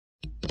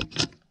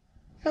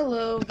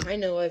Hello, I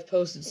know I've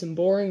posted some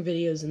boring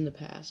videos in the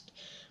past,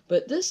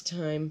 but this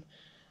time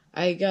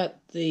I got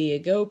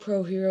the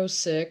GoPro Hero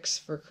 6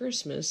 for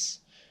Christmas,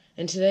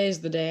 and today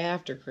is the day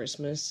after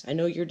Christmas. I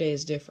know your day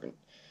is different,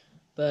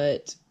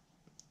 but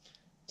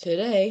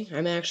today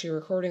I'm actually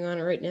recording on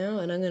it right now,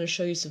 and I'm going to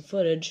show you some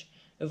footage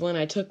of when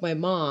I took my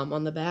mom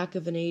on the back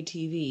of an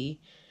ATV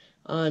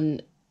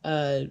on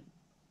a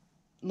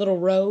little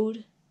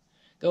road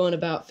going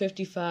about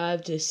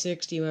 55 to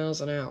 60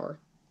 miles an hour,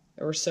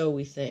 or so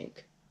we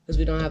think, because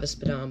we don't have a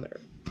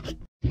speedometer.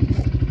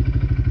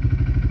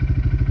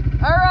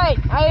 Alright,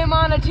 I am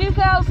on a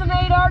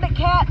 2008 Arctic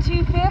Cat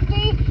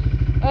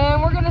 250,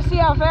 and we're going to see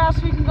how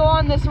fast we can go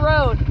on this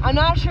road. I'm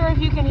not sure if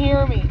you can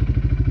hear me.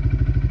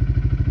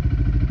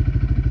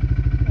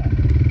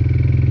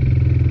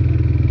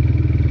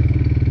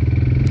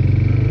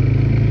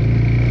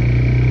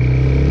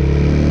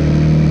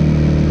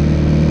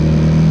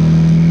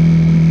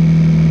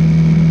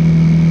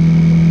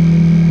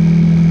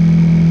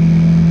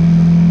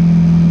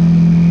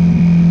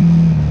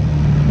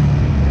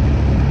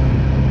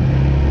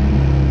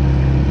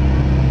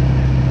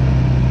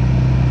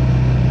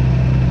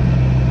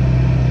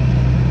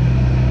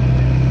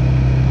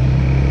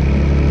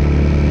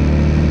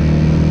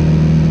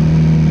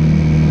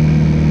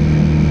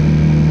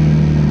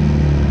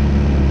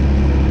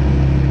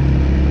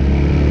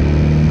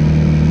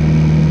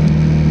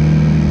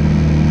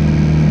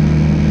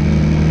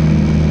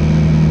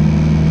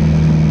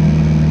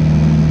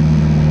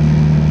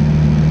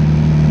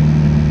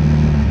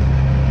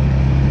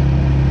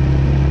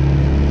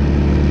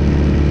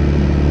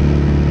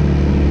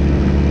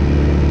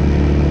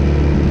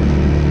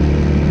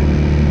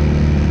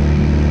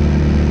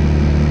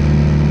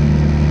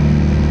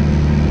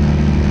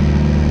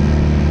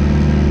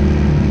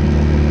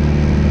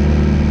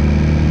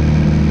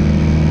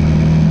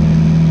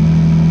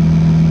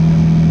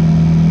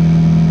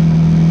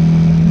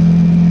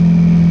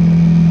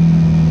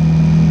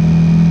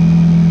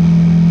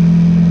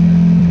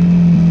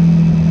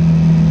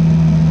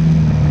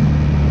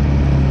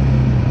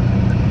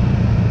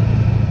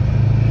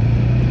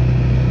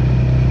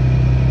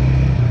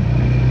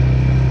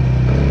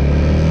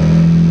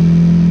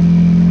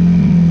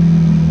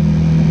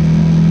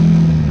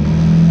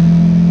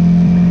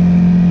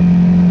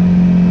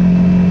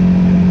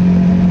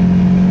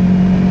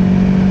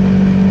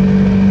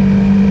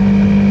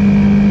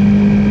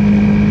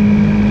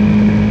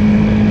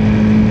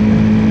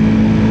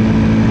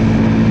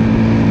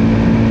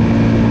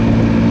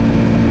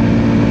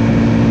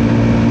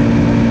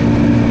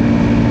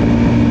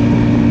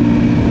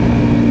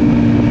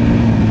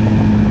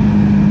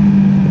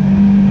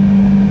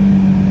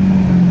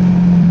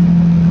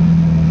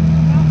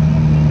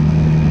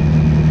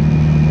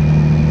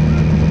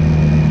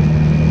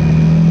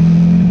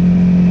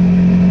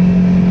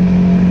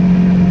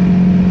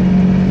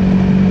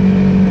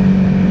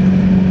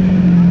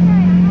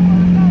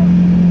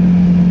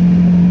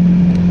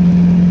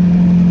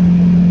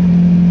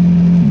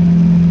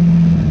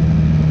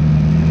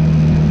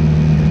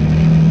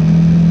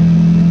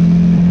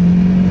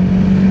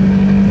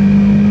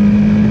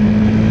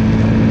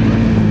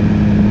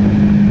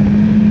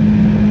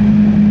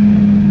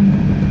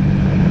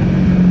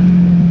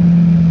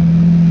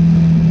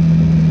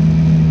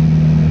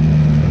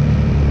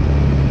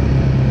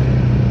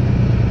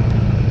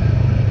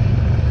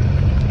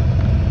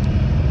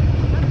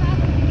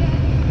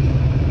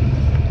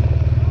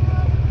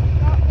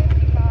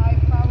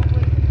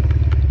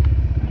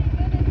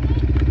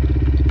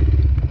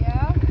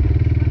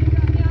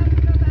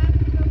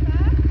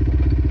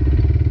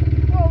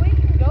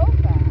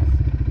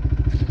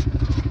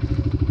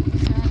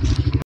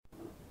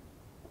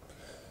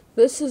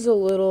 This is a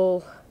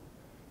little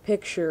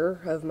picture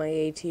of my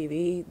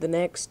ATV the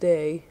next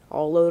day,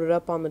 all loaded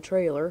up on the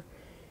trailer,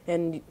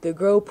 and the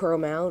GoPro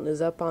mount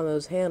is up on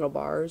those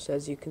handlebars.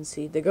 As you can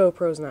see, the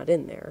GoPro's not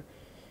in there.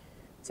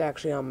 It's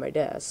actually on my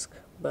desk,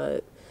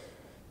 but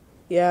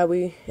yeah,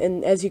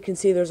 and as you can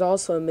see, there's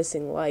also a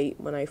missing light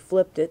when I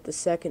flipped it the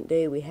second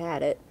day we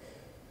had it.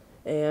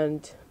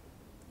 And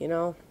you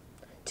know,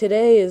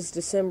 today is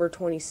December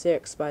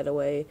 26th, by the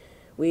way.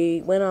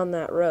 We went on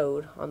that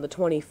road on the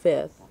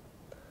 25th,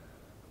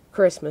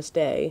 Christmas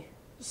Day,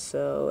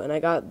 and I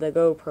got the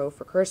GoPro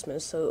for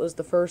Christmas, so it was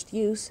the first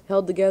use.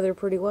 Held together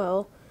pretty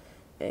well.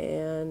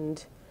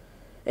 And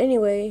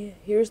anyway,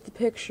 here's the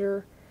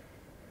picture,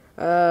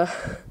 and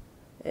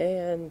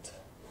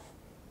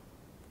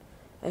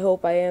I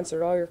hope I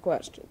answered all your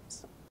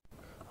questions.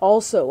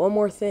 Also, one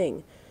more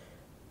thing.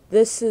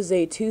 This is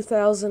a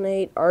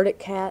 2008 Arctic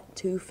Cat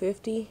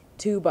 250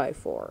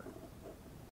 2x4.